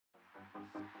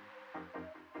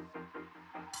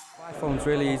iPhone's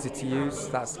really easy to use.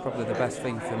 That's probably the best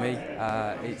thing for me.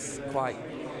 It's quite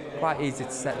easy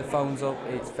to set the phones up.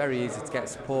 It's very easy to get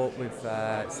support with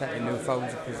setting new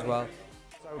phones up as well.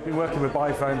 So I've been working with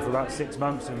byphone for about 6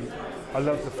 months, and I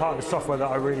love the part of the software that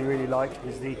I really like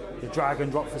is the drag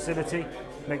and drop facility.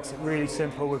 Makes it really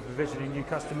simple with provisioning new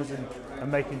customers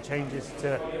and making changes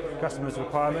to customers'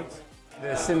 requirements.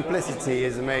 The simplicity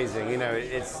is amazing. You know,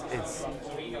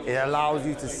 it allows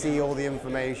you to see all the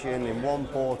information in one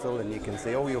portal, and you can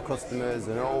see all your customers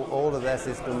and all of their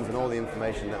systems and all the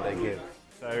information that they give.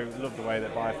 So love the way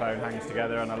that byphone hangs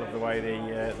together, and I love the way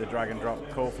the drag and drop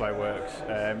call flow works.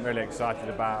 Really excited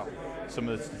about some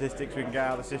of the statistics we can get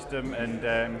out of the system, and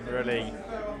really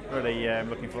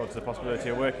looking forward to the possibility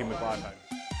of working with byphone.